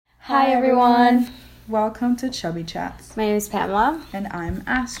Hi everyone. Welcome to Chubby Chats. My name is Pamela. And I'm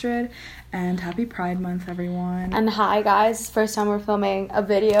Astrid. And happy Pride Month, everyone. And hi guys, it's the first time we're filming a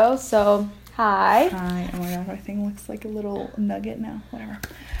video, so hi. Hi. Oh my god, my thing looks like a little nugget now. Whatever.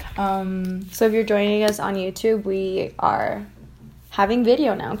 So if you're joining us on YouTube, we are having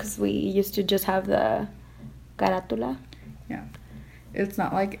video now because we used to just have the carátula. Yeah. It's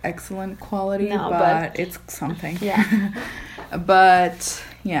not like excellent quality, No, but it's something. Yeah. But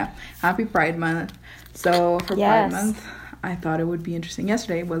yeah, happy Pride Month. So for Yes. Pride Month, I thought it would be interesting.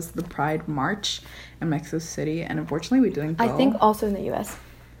 Yesterday was the Pride March in Mexico City, and unfortunately we didn't go. I think also in the US.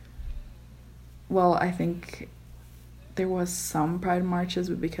 Well, I think there was some Pride marches,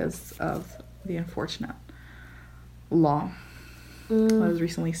 but because of the unfortunate law that was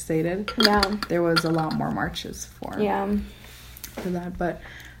recently stated, there was a lot more marches for that. But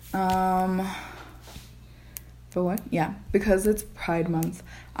what? Yeah, because it's Pride Month,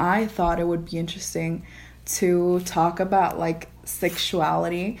 I thought it would be interesting to talk about like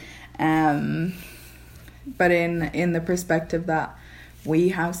sexuality, but in the perspective that we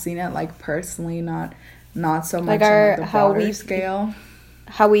have seen it, like personally, not so much like on the broader scale.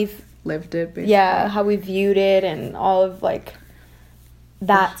 How we've lived it, basically. Yeah, how we viewed it and all of like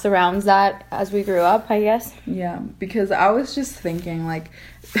that surrounds that as we grew up, I guess. Yeah, because I was just thinking like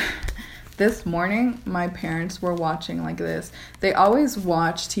this morning my parents were watching like this. They always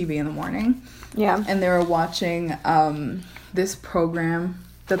watch TV in the morning. Yeah. And they were watching this program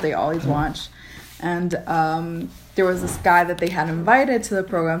that they always watch. And there was this guy that they had invited to the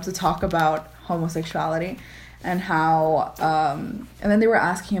program to talk about homosexuality and how and then they were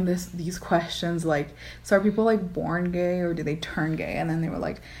asking him these questions like, so are people like born gay or do they turn gay? And then they were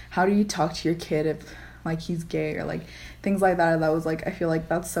like, how do you talk to your kid if like he's gay, or like things like that. And that was like, I feel like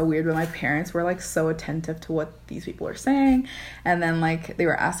that's so weird, but my parents were like so attentive to what these people are saying. And then like they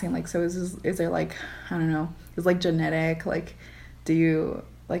were asking like, so is there like, I don't know, is like genetic, like do you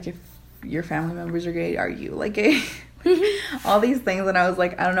like, if your family members are gay, are you like gay? All these things. And I was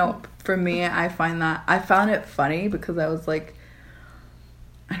like, I don't know, for me, I found it funny because I was like,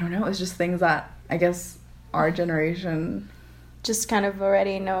 I don't know, it's just things that I guess our generation just kind of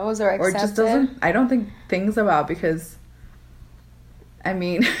already knows or accepts, or just doesn't, I don't think thinks about, because I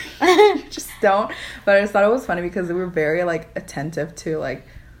mean just don't. But I just thought it was funny because they were very like attentive to like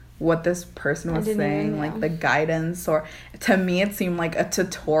what this person was saying, like the guidance, or to me it seemed like a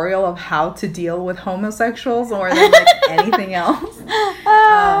tutorial of how to deal with homosexuals more than like anything else.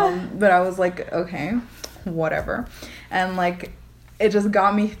 But I was like, okay, whatever. And like it just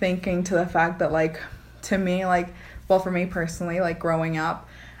got me thinking to the fact that like, to me, like, well, for me personally, like growing up,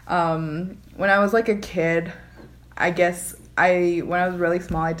 when I was like a kid, I guess when I was really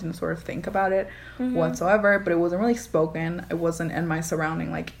small, I didn't sort of think about it whatsoever, but it wasn't really spoken. It wasn't in my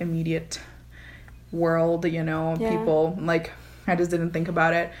surrounding, like, immediate world, you know, people, like, I just didn't think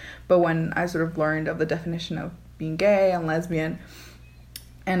about it. But when I sort of learned of the definition of being gay and lesbian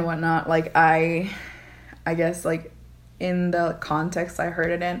and whatnot, like, I guess, like, in the context I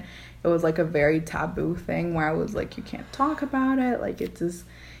heard it in, it was, like, a very taboo thing where I was, like, you can't talk about it, like, it's just,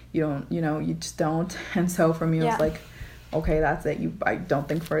 you just don't. And so for me, it was, like, okay, that's it. I don't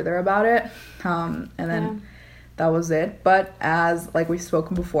think further about it. And then that was it. But as, like, we've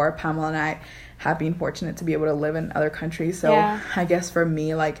spoken before, Pamela and I have been fortunate to be able to live in other countries. So I guess for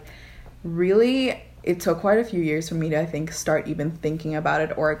me, like, really, it took quite a few years for me to, I think, start even thinking about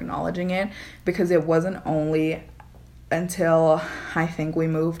it or acknowledging it, because it wasn't only until I think we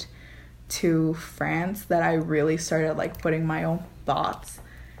moved to France that I really started, like, putting my own thoughts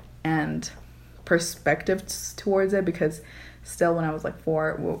and perspectives towards it. Because still, when I was like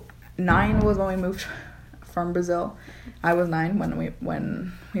 9 was when we moved from Brazil. I was 9 when we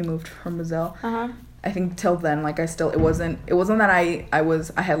moved from Brazil. I think till then, like, it wasn't that I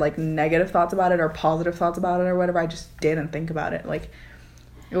had like negative thoughts about it or positive thoughts about it or whatever. I just didn't think about it. Like,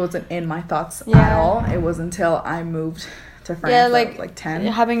 it wasn't in my thoughts at all. It was until I moved to France. Yeah, like, I was like 10,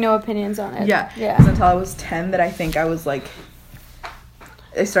 having no opinions on it. Yeah. It was until I was 10 that I think I was like,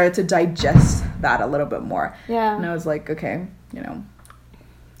 I started to digest that a little bit more. Yeah. And I was like, okay, you know,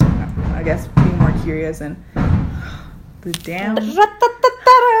 I guess being more curious and the damn. So, this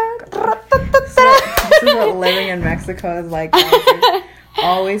is what living in Mexico is like. There's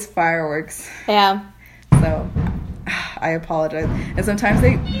always fireworks. Yeah. So I apologize. And sometimes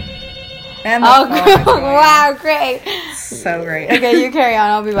they. And wow, great. So great. Okay, you carry on.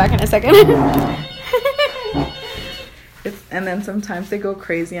 I'll be back in a second. And then sometimes they go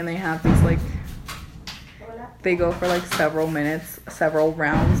crazy and they have these, like, they go for like several minutes, several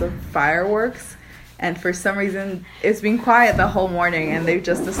rounds of fireworks, and for some reason it's been quiet the whole morning, and they've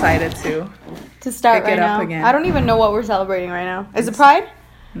just decided to start pick right it now. up again. I don't even know what we're celebrating right now. Is it Pride?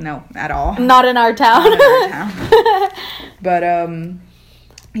 No, at all. Not in our town. Not in our town. But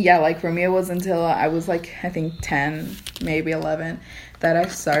yeah, like for me it was until I was like I think 10, maybe 11 that I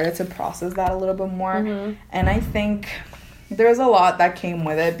started to process that a little bit more. And I think there's a lot that came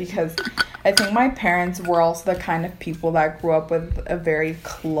with it, because I think my parents were also the kind of people that grew up with a very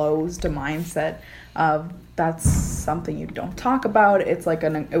closed mindset of that's something you don't talk about. It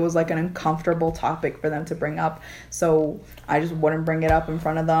was like an uncomfortable topic for them to bring up, so I just wouldn't bring it up in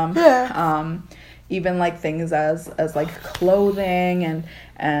front of them. Even like things as like clothing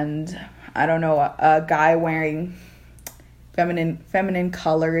and I don't know, a guy wearing feminine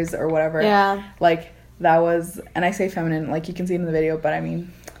colors or whatever. Like that was, and I say feminine, like you can see it in the video, but I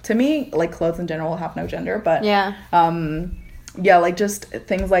mean, to me, like clothes in general have no gender, but yeah, like just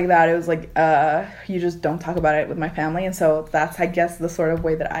things like that. It was like you just don't talk about it with my family, and so that's, I guess, the sort of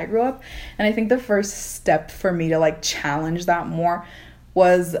way that I grew up. And I think the first step for me to like challenge that more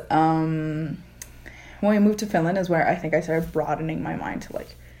was when we moved to Finland, is where I think I started broadening my mind to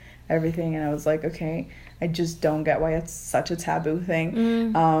like everything, and I was like, okay, I just don't get why it's such a taboo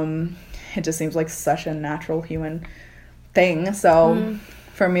thing. It just seems like such a natural human thing. So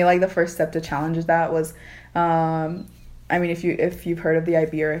for me, like the first step to challenge that was I mean, if you've heard of the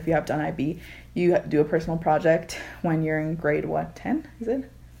IB, or if you have done IB, you do a personal project when you're in grade 10, is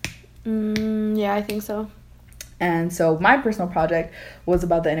it? Yeah, I think so. And so my personal project was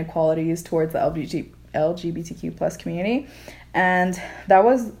about the inequalities towards the LGBTQ plus community, and that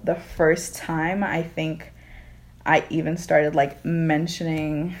was the first time I think I even started like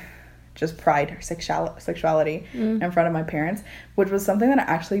mentioning just pride or sexuality in front of my parents, which was something that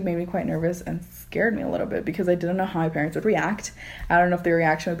actually made me quite nervous and scared me a little bit, because I didn't know how my parents would react. I don't know if their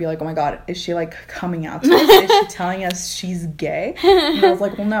reaction would be like, oh my god, is she like coming out to us? Is she telling us she's gay? And I was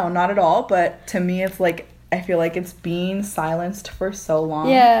like, well, no, not at all. But to me, it's like, I feel like it's been silenced for so long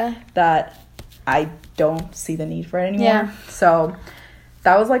that I don't see the need for it anymore. So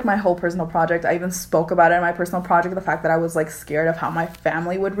that was like my whole personal project. I even spoke about it in my personal project, the fact that I was like scared of how my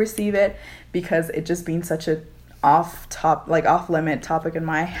family would receive it, because it just being such a off limit topic in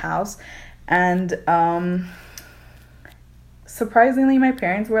my house. And surprisingly, my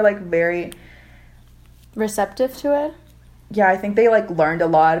parents were like very receptive to it. Yeah, I think they like learned a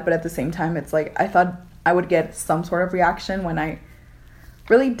lot, but at the same time, it's like I thought I would get some sort of reaction when I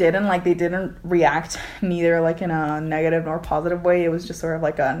really didn't. Like, they didn't react neither like in a negative nor positive way. It was just sort of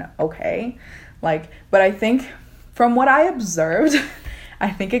like an okay, like, but I think from what I observed, I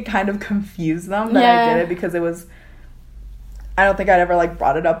think it kind of confused them that I did it, because it was, I don't think I'd ever like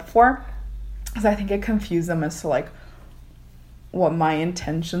brought it up before, because I think it confused them as to like what my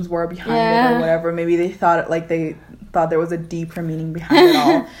intentions were behind it or whatever. Maybe they thought there was a deeper meaning behind it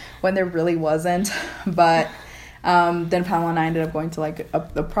all when there really wasn't. But then Pamela and I ended up going to like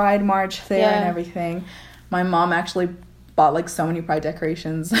the Pride March there and everything. My mom actually bought like so many Pride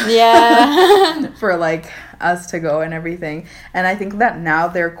decorations for like us to go and everything. And I think that now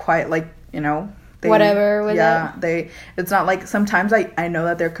they're quite like, you know, whatever with it. It's not like, sometimes I know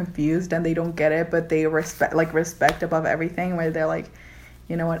that they're confused and they don't get it, but they respect above everything, where they're like,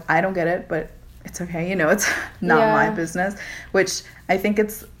 you know what, I don't get it, but it's okay, you know, it's not my business. Which I think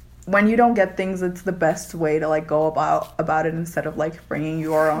it's, when you don't get things, it's the best way to like go about it, instead of like bringing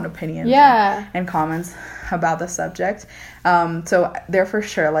your own opinions and comments about the subject. So they're for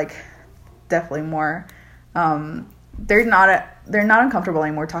sure like definitely more they're not uncomfortable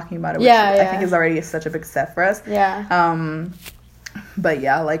anymore talking about it, which I think is already such a big step for us. But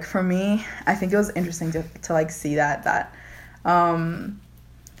yeah, like for me, I think it was interesting to like see that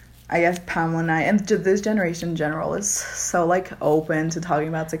I guess Pamela and I, and this generation in general, is so like open to talking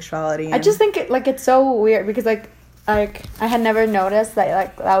about sexuality. I just think it's so weird, because like I had never noticed that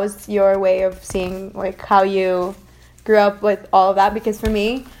like that was your way of seeing like how you grew up with all of that. Because for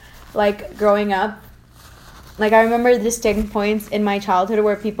me, like growing up, like I remember distinct points in my childhood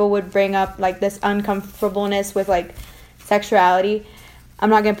where people would bring up like this uncomfortableness with like sexuality. I'm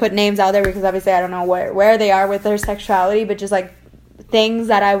not gonna put names out there, because obviously I don't know where they are with their sexuality, but just like things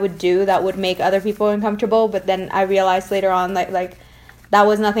that I would do that would make other people uncomfortable. But then I realized later on like that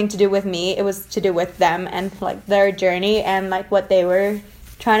was nothing to do with me. It was to do with them and like their journey and like what they were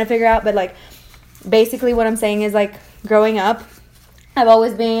trying to figure out. But like basically what I'm saying is like growing up, I've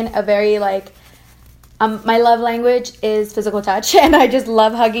always been a very like my love language is physical touch, and I just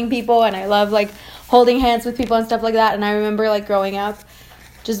love hugging people, and I love like holding hands with people and stuff like that. And I remember like growing up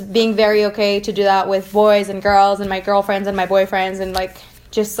just being very okay to do that with boys and girls and my girlfriends and my boyfriends, and like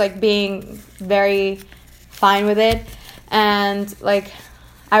just like being very fine with it. And like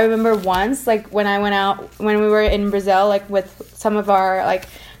I remember once, like when we were in Brazil, like with some of our like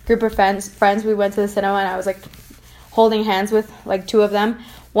group of friends, we went to the cinema, and I was like holding hands with like two of them.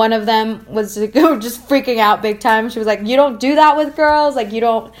 One of them was just freaking out big time. She was like, "You don't do that with girls. Like you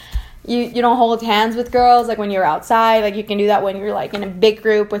don't hold hands with girls like when you're outside. Like you can do that when you're like in a big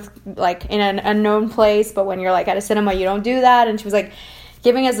group with like in an unknown place, but when you're like at a cinema, you don't do that." And she was like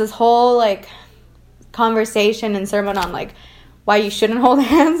giving us this whole like conversation and sermon on like why you shouldn't hold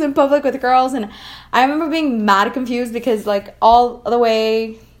hands in public with girls. And I remember being mad confused because like all the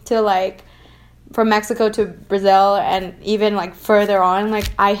way to like from Mexico to Brazil and even like further on, like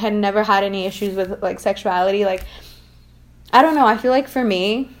I had never had any issues with like sexuality. Like I don't know, I feel like for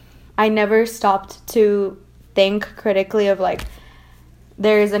me, I never stopped to think critically of like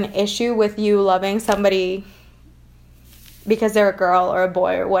there is an issue with you loving somebody because they're a girl or a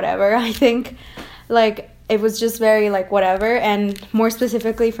boy or whatever. I think like it was just very like whatever. And more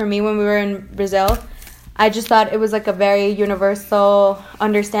specifically for me, when we were in Brazil, I just thought it was like a very universal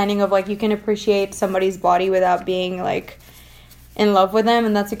understanding of like you can appreciate somebody's body without being like in love with them.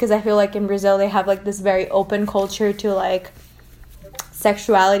 And that's because I feel like in Brazil they have like this very open culture to like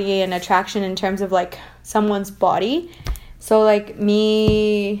sexuality and attraction in terms of like someone's body. So like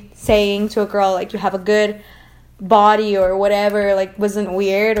me saying to a girl like you have a good body or whatever like wasn't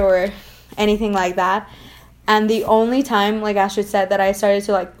weird or anything like that. And the only time, like Astrid said, that I started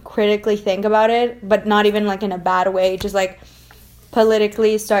to like critically think about it, but not even like in a bad way, just like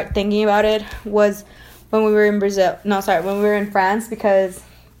politically start thinking about it, was when we were in when we were in France, because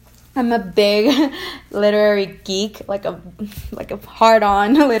I'm a big literary geek, like a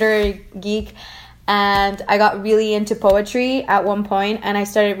hard-on literary geek. And I got really into poetry at one point, and I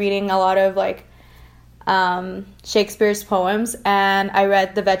started reading a lot of like Shakespeare's poems, and I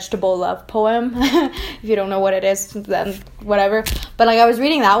read the Vegetable Love poem. If you don't know what it is, then whatever. But like I was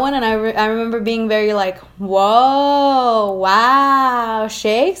reading that one, and I remember being very like, whoa, wow,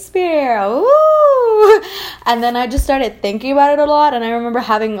 Shakespeare, ooh. And then I just started thinking about it a lot, and I remember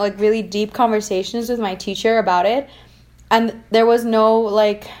having like really deep conversations with my teacher about it, and there was no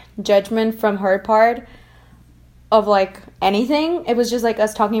like judgment from her part of like anything. It was just like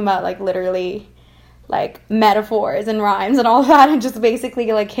us talking about like literally like metaphors and rhymes and all that, and just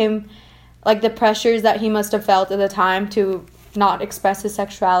basically like him, like the pressures that he must have felt at the time to not express his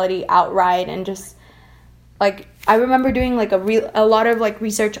sexuality outright. And just like I remember doing like a lot of like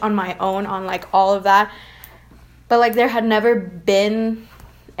research on my own on like all of that, but like there had never been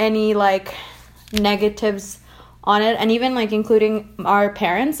any like negatives on it. And even like including our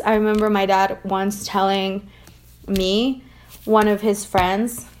parents, I remember my dad once telling me one of his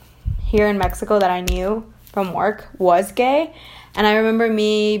friends here in Mexico that I knew from work was gay. And I remember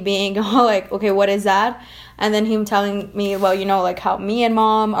me being all like, okay, what is that? And then him telling me, well, you know, like how me and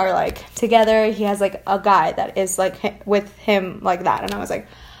mom are like together. He has like a guy that is like with him like that. And I was like,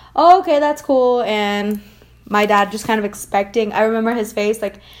 oh, okay, that's cool. And my dad just kind of expecting, I remember his face,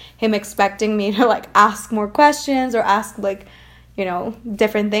 like him expecting me to like ask more questions or ask like, you know,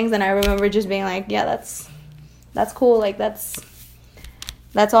 different things. And I remember just being like, yeah, that's cool. Like that's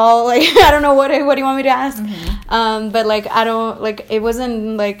all. Like I don't know what do you want me to ask. Mm-hmm. But like I don't like, it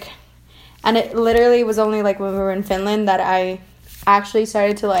wasn't like, and it literally was only like when we were in Finland that I actually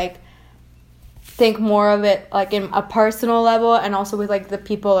started to like think more of it like in a personal level, and also with like the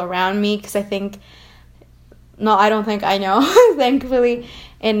people around me, because I don't think I know thankfully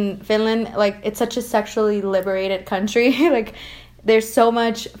in Finland, like it's such a sexually liberated country. Like there's so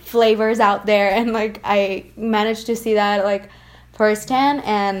much flavors out there, and like I managed to see that like firsthand.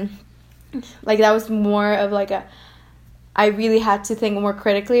 And like that was more of like I really had to think more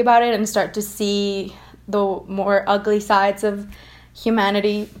critically about it and start to see the more ugly sides of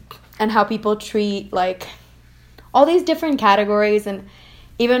humanity and how people treat like all these different categories. And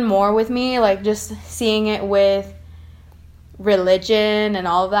even more with me, like just seeing it with religion and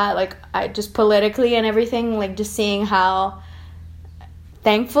all of that, like I just politically and everything, like just seeing how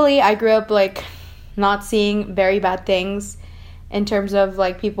thankfully I grew up like not seeing very bad things in terms of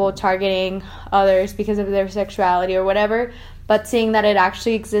like people targeting others because of their sexuality or whatever, but seeing that it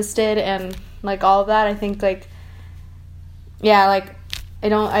actually existed and like all of that, I think like, yeah, like I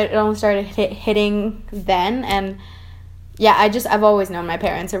don't start hitting then. And yeah, I've always known my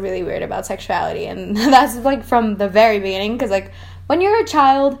parents are really weird about sexuality, and that's like from the very beginning, because like when you're a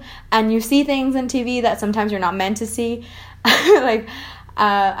child and you see things on TV that sometimes you're not meant to see, like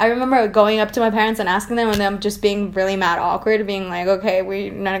I remember going up to my parents and asking them, and them just being really mad awkward, being like, okay,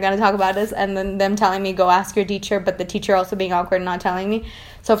 we're not going to talk about this, and then them telling me, go ask your teacher, but the teacher also being awkward and not telling me.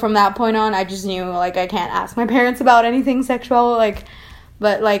 So from that point on, I just knew, like, I can't ask my parents about anything sexual, like,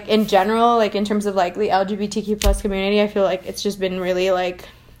 but, like, in general, like, in terms of, like, the LGBTQ plus community, I feel like it's just been really, like,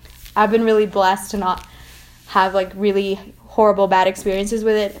 I've been really blessed to not have, like, really horrible, bad experiences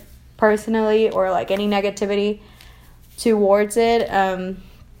with it personally, or, like, any negativity towards it.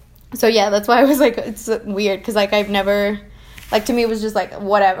 So yeah, that's why I was like, it's weird, because like I've never, like, to me it was just like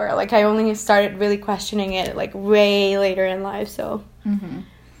whatever, like I only started really questioning it like way later in life. So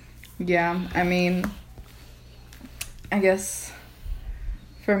yeah, I mean, I guess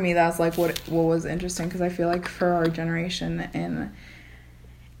for me that's like what was interesting, because I feel like for our generation and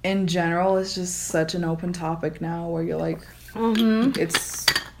in general it's just such an open topic now, where you're like it's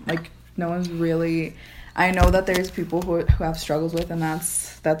like no one's really, I know that there's people who have struggles with, and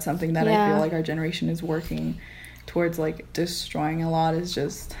that's something that I feel like our generation is working towards, like, destroying a lot, is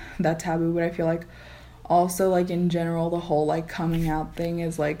just that taboo. But I feel like also, like, in general, the whole, like, coming out thing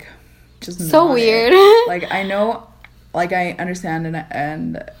is, like, just so weird. Like, I know, like, I understand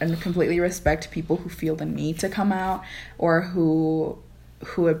and completely respect people who feel the need to come out, or who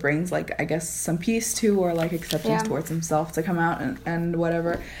it brings, like, I guess some peace to, or like acceptance towards themselves to come out and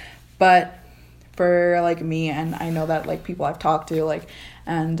whatever. But for, like, me, and I know that, like, people I've talked to, like,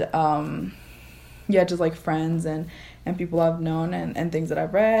 and just like friends and people I've known and things that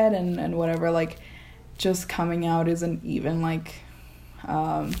I've read and whatever, like, just coming out isn't even like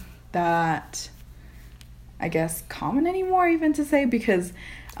that, I guess, common anymore, even to say, because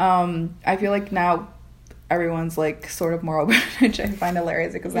I feel like now everyone's, like, sort of more open, which I find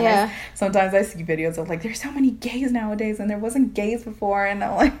hilarious, because then sometimes I see videos of, like, there's so many gays nowadays and there wasn't gays before, and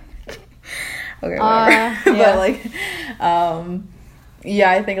I'm like, okay, whatever. But, like,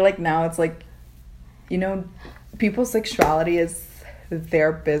 I think, like, now it's, like, you know, people's sexuality is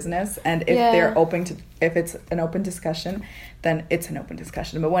their business, and if they're open to, if it's an open discussion, then it's an open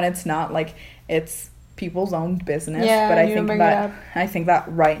discussion. But when it's not, like, it's people's own business. But I think that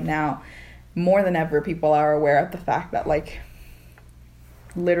right now, more than ever, people are aware of the fact that, like,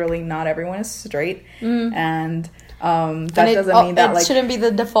 literally not everyone is straight, and that doesn't mean that, like, it shouldn't be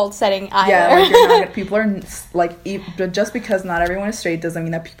the default setting either. Yeah, like, you're not, people are, like, just because not everyone is straight doesn't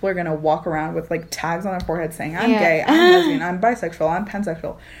mean that people are gonna walk around with, like, tags on their forehead saying, I'm gay, I'm lesbian, I'm bisexual, I'm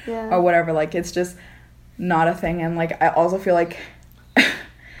pansexual, or whatever. Like, it's just not a thing. And, like, I also feel like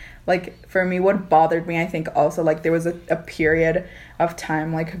like, for me, what bothered me, I think also, like, there was a period of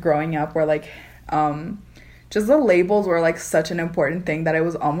time, like, growing up where, like, just the labels were, like, such an important thing that it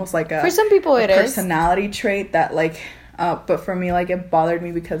was almost like for some people it is personality trait that, like, but for me, like, it bothered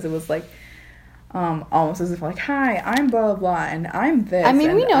me because it was, like, almost as if, like, hi, I'm blah blah blah and I'm this. I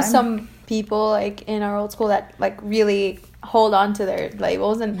mean, we know some people, like, in our old school that, like, really hold on to their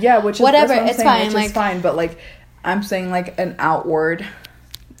labels, and which is whatever, it's fine, which is fine, but, like, I'm saying, like, an outward,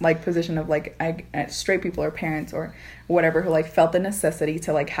 like, position of, like, straight people or parents or whatever who, like, felt the necessity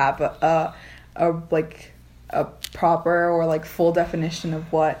to, like, have a proper or, like, full definition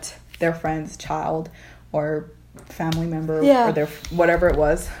of what their friend's child or family member or their whatever it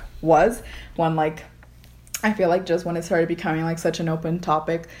was when, like, I feel like just when it started becoming, like, such an open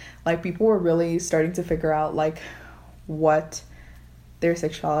topic, like, people were really starting to figure out, like, what their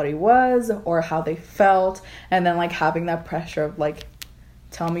sexuality was or how they felt, and then, like, having that pressure of, like,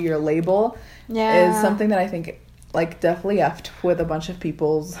 tell me your label is something that I think, like, definitely effed with a bunch of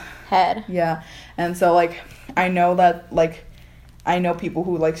people's head. And so, like, I know that, like, I know people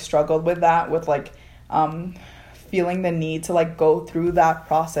who, like, struggled with that, with, like, feeling the need to, like, go through that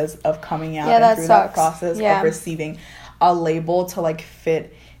process of coming out and through that process of receiving a label to, like,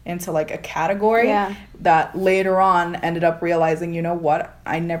 fit into, like, a category that later on ended up realizing, you know what,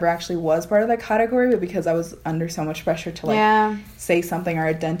 I never actually was part of that category, but because I was under so much pressure to, like, say something or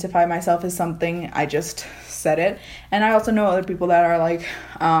identify myself as something, I just said it. And I also know other people that are, like,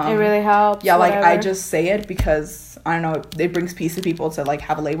 it really helps, like, I just say it because, I don't know, it brings peace to people to, like,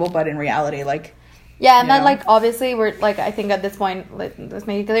 have a label, but in reality, like, and then, like, obviously, we're, like, I think at this point, like, let's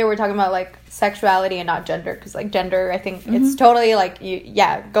make it clear, we're talking about, like, sexuality and not gender, because, like, gender, I think it's totally, like,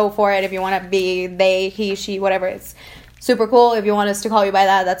 go for it if you want to be they, he, she, whatever, it's super cool. If you want us to call you by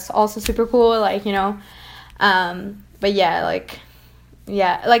that, that's also super cool, like, you know, but like,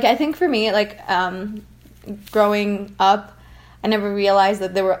 I think for me, like, growing up, I never realized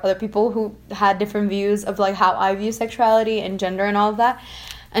that there were other people who had different views of, like, how I view sexuality and gender and all of that.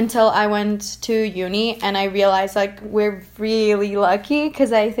 until I went to uni, and I realized like we're really lucky,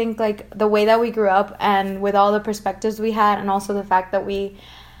 because I think like the way that we grew up and with all the perspectives we had, and also the fact that we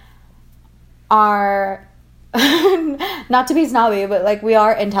are not to be snobby, but like we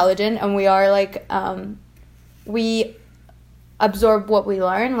are intelligent, and we are like we absorb what we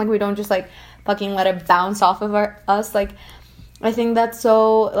learn. Like we don't just like fucking let it bounce off of us. Like I think that's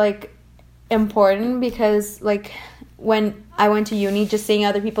so like important, because like when I went to uni, just seeing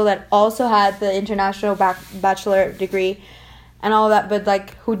other people that also had the international bachelor degree and all that, but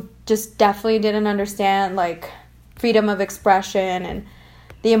like who just definitely didn't understand like freedom of expression and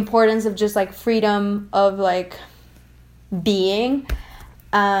the importance of just like freedom of like being,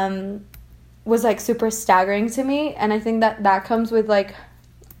 was like super staggering to me. And I think that that comes with like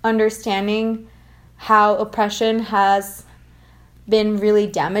understanding how oppression has been really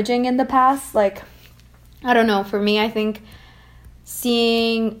damaging in the past. Like I don't know, for me, I think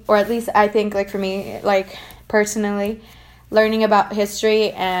seeing, or at least I think like for me, like personally, learning about history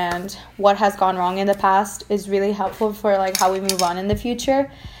and what has gone wrong in the past is really helpful for like how we move on in the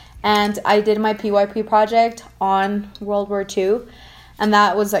future. And I did my PYP project on World War II, and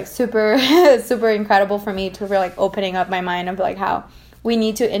that was like super super incredible for me, to like opening up my mind of like how we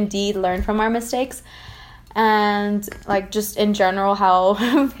need to indeed learn from our mistakes, and like just in general how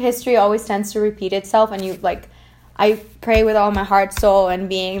history always tends to repeat itself. And you like, I pray with all my heart, soul, and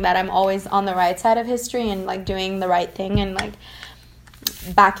being that I'm always on the right side of history and like doing the right thing and like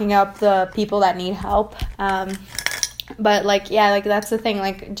backing up the people that need help. But like, yeah, like that's the thing,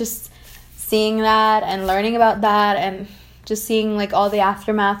 like just seeing that and learning about that, and just seeing like all the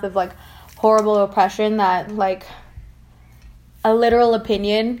aftermath of like horrible oppression that like a literal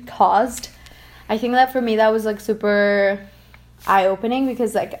opinion caused. I think that for me that was like super eye-opening,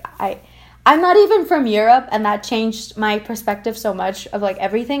 because like I'm not even from Europe, and that changed my perspective so much of like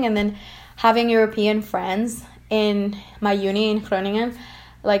everything. And then having European friends in my uni in Groningen,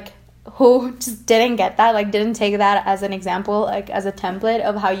 like who just didn't get that, like didn't take that as an example, like as a template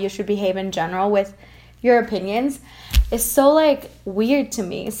of how you should behave in general with your opinions, is so like weird to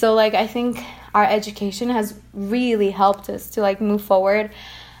me. So like I think our education has really helped us to like move forward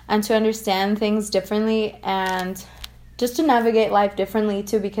and to understand things differently, and just to navigate life differently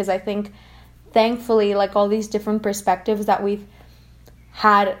too, because I think thankfully like all these different perspectives that we've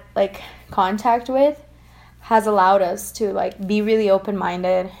had like contact with has allowed us to like be really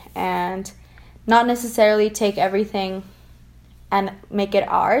open-minded and not necessarily take everything and make it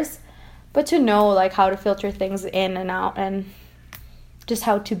ours, but to know like how to filter things in and out, and just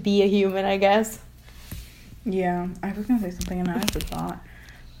how to be a human, I guess. Yeah, I was gonna say something and I forgot.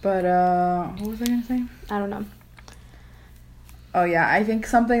 But what was I gonna say? I don't know. Oh yeah, I think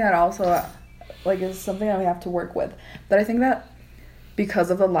something that also like is something that we have to work with. But I think that because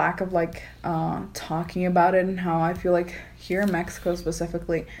of the lack of like talking about it, and how I feel like here in Mexico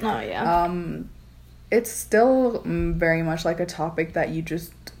specifically, oh yeah, it's still very much like a topic that you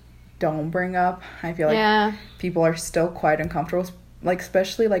just don't bring up. I feel like people are still quite uncomfortable, like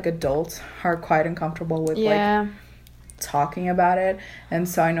especially like adults are quite uncomfortable with like talking about it. And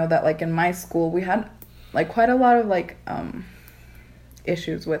so I know that like in my school we had like quite a lot of like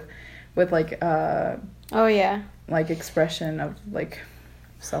issues with like like expression of like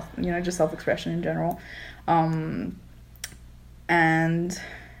self, just self-expression in general, and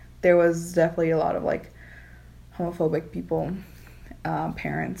there was definitely a lot of like homophobic people,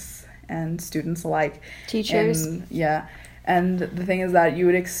 parents and students alike, teachers, and the thing is that you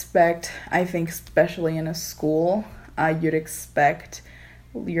would expect, I think especially in a school, you'd expect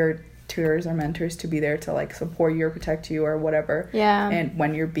your tutors or mentors to be there to like support you or protect you or whatever, and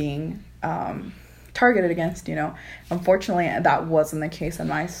when you're being targeted against, unfortunately that wasn't the case in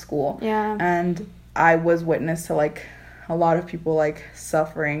my school, and I was witness to like a lot of people like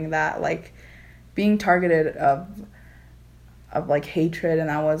suffering that, like being targeted of like hatred, and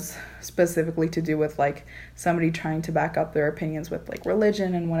that was specifically to do with like somebody trying to back up their opinions with like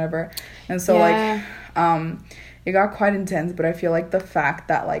religion and whatever. And so like it got quite intense. But I feel like the fact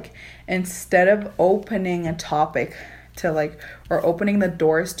that like instead of opening a topic to like, or opening the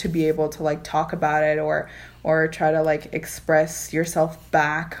doors to be able to like talk about it, or try to like express yourself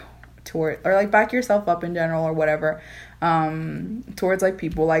back toward, or like back yourself up in general or whatever, towards like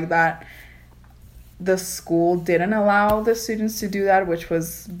people like that, the school didn't allow the students to do that, which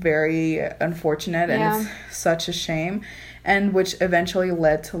was very unfortunate, and it's such a shame, and which eventually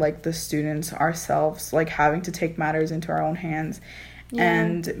led to like the students ourselves like having to take matters into our own hands,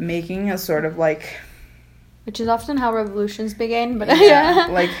 and making a sort of like, which is often how revolutions begin, but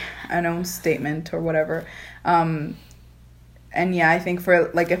like an own statement or whatever, And yeah, I think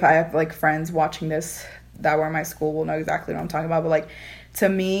for like if I have like friends watching this that were in my school will know exactly what I'm talking about. But like to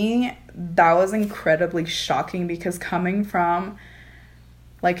me, that was incredibly shocking because coming from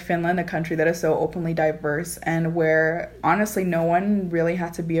like Finland, a country that is so openly diverse and where honestly no one really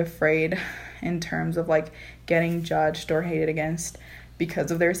had to be afraid in terms of like getting judged or hated against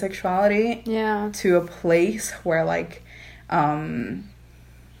because of their sexuality, to a place where like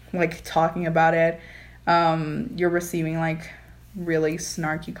talking about it, you're receiving like really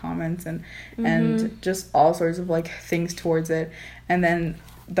snarky comments and just all sorts of like things towards it. And then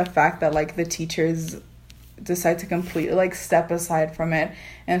the fact that like the teachers decide to completely like step aside from it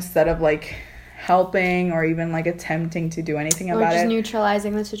instead of like helping or even like attempting to do anything about it, or just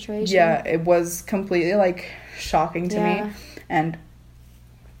neutralizing the situation. Yeah, it was completely like shocking to me. And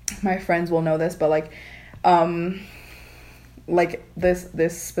my friends will know this, but like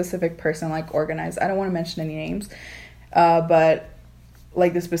this specific person like organized, I don't want to mention any names, but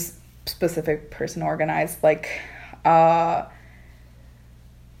like this specific person organized like a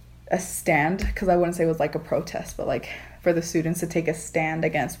stand, because I wouldn't say it was like a protest, but like for the students to take a stand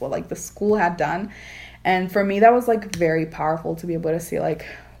against what like the school had done. And for me that was like very powerful to be able to see like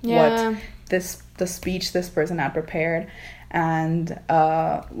what the speech this person had prepared, and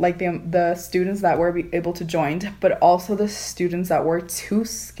like the students that were able to join, but also the students that were too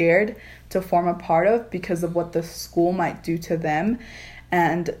scared to form a part of because of what the school might do to them.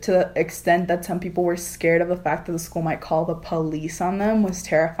 And to the extent that some people were scared of the fact that the school might call the police on them was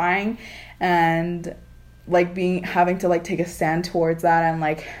terrifying. And like having to like take a stand towards that, and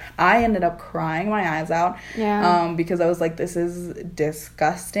like I ended up crying my eyes out, because I was like, this is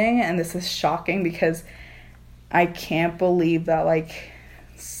disgusting and this is shocking, because I can't believe that like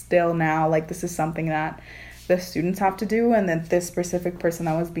still now like this is something that the students have to do, and that this specific person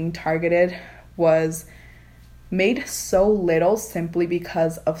that was being targeted was made so little simply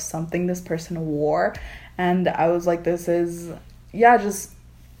because of something this person wore. And I was like, this is just,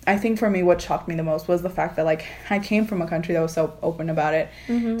 I think for me what shocked me the most was the fact that like I came from a country that was so open about it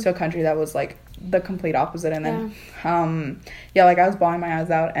to a country that was like the complete opposite. And then like I was bawling my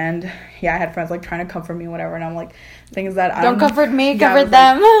eyes out, and I had friends like trying to comfort me, whatever, and I'm like, things that I don't comfort me, comfort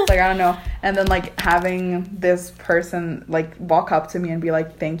them. Like I don't know. And then like having this person like walk up to me and be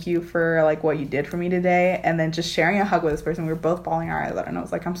like, thank you for like what you did for me today, and then just sharing a hug with this person, we were both bawling our eyes out, and I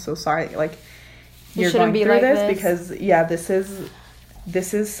was like, I'm so sorry like you're going through like this, because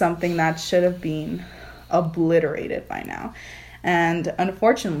this is something that should have been obliterated by now. And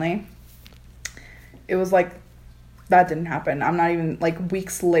unfortunately it was like that didn't happen. I'm not even like,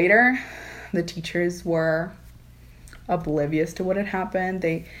 weeks later the teachers were oblivious to what had happened.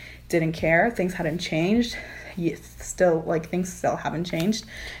 They didn't care. Things hadn't changed. Still like things still haven't changed,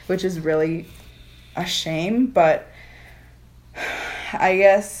 which is really a shame. But I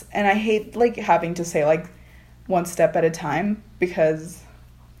guess, and I hate like having to say like one step at a time, because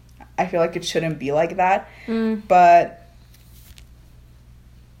I feel like it shouldn't be like that. But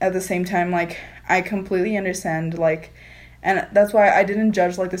at the same time, like I completely understand, like, and that's why I didn't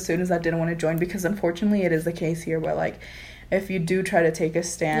judge like the students that didn't want to join, because unfortunately it is the case here where like if you do try to take a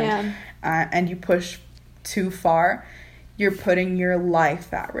stand and you push too far, you're putting your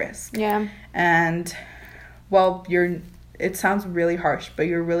life at risk. And well, it sounds really harsh, but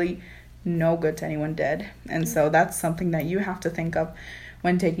you're really no good to anyone dead. And so that's something that you have to think of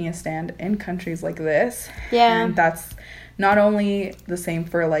when taking a stand in countries like this. And that's not only the same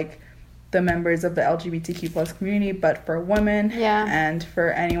for like the members of the LGBTQ plus community, but for women and for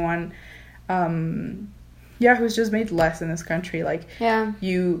anyone who's just made less in this country. Like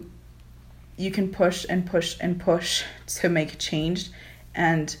you can push and push and push to make change,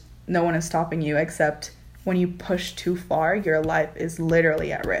 and no one is stopping you, except when you push too far, your life is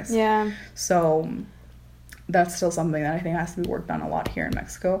literally at risk. So that's still something that I think has to be worked on a lot here in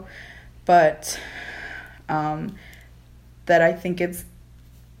Mexico. But that I think it's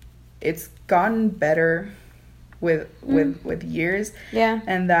gotten better with years.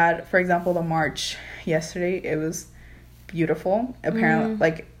 And that, for example, the march yesterday, it was beautiful. Apparently,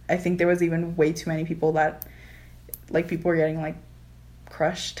 like I think there was even way too many people that like people were getting like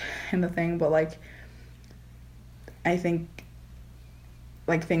crushed in the thing, but like I think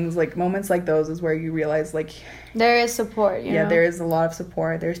like things like moments like those is where you realize like there is support, you know? There is a lot of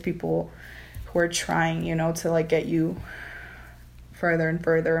support. There's people who are trying, to like get you further and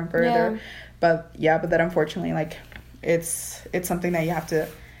further and further. But that unfortunately like it's something that you have to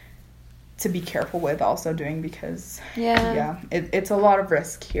be careful with also doing, because it's a lot of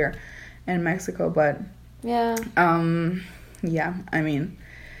risk here in Mexico. But I mean,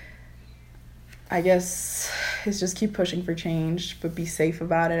 I guess is just keep pushing for change, but be safe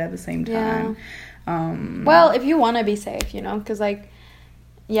about it at the same time. Well, if you want to be safe, you know, because like,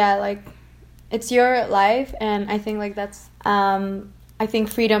 yeah, like, it's your life, and I think like that's I think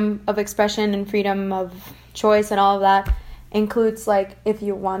freedom of expression and freedom of choice and all of that includes like if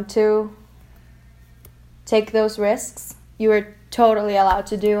you want to take those risks, you are totally allowed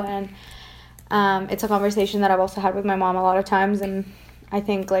to do. And it's a conversation that I've also had with my mom a lot of times, and I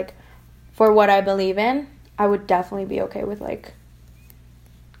think like for what I believe in, I would definitely be okay with like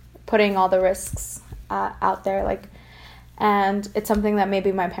putting all the risks out there, like, and it's something that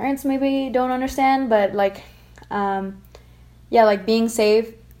maybe my parents maybe don't understand, but like yeah, like being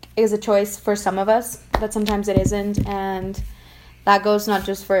safe is a choice for some of us, but sometimes it isn't, and that goes not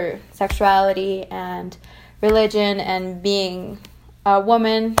just for sexuality and religion and being a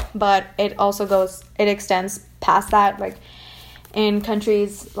woman, but it extends past that. Like in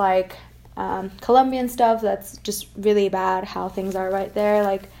countries like Colombia and stuff, that's just really bad how things are right there.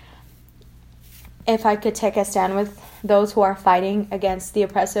 Like if I could take a stand with those who are fighting against the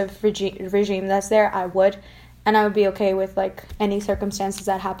oppressive regime that's there, I would. And I would be okay with, like, any circumstances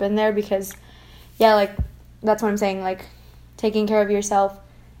that happen there because, yeah, like, that's what I'm saying. Like, taking care of yourself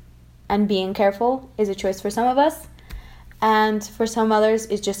and being careful is a choice for some of us. And for some others,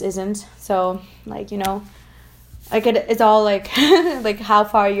 it just isn't. So, like, you know, like, it's all, like, like, how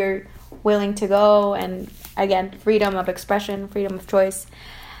far you're willing to go. And, again, freedom of expression, freedom of choice.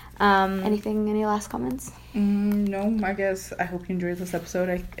 Any last comments? No, I guess I hope you enjoyed this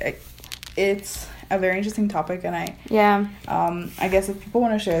episode. It's a very interesting topic, and I guess if people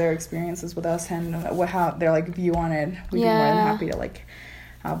want to share their experiences with us and how their like view on it, we'd be more than happy to like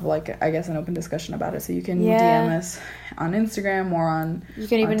have like I guess an open discussion about it. So you can DM us on Instagram or on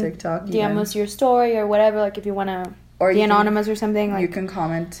TikTok. DM us your story or whatever, like if you want to be anonymous or something. Like, you can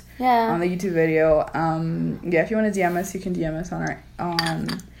comment on the YouTube video. If you want to DM us, you can DM us on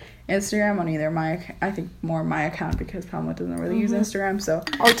Instagram on either I think more my account because Pamela doesn't really use Instagram, so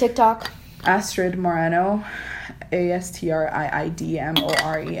or TikTok. Astrid Moreno,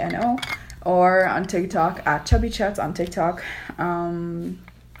 ASTRIIDMORENO, or on TikTok at Chubby Chats on TikTok. And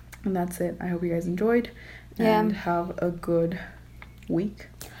that's it. I hope you guys enjoyed and have a good week.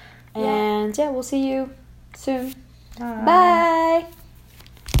 And we'll see you soon. Bye. Bye.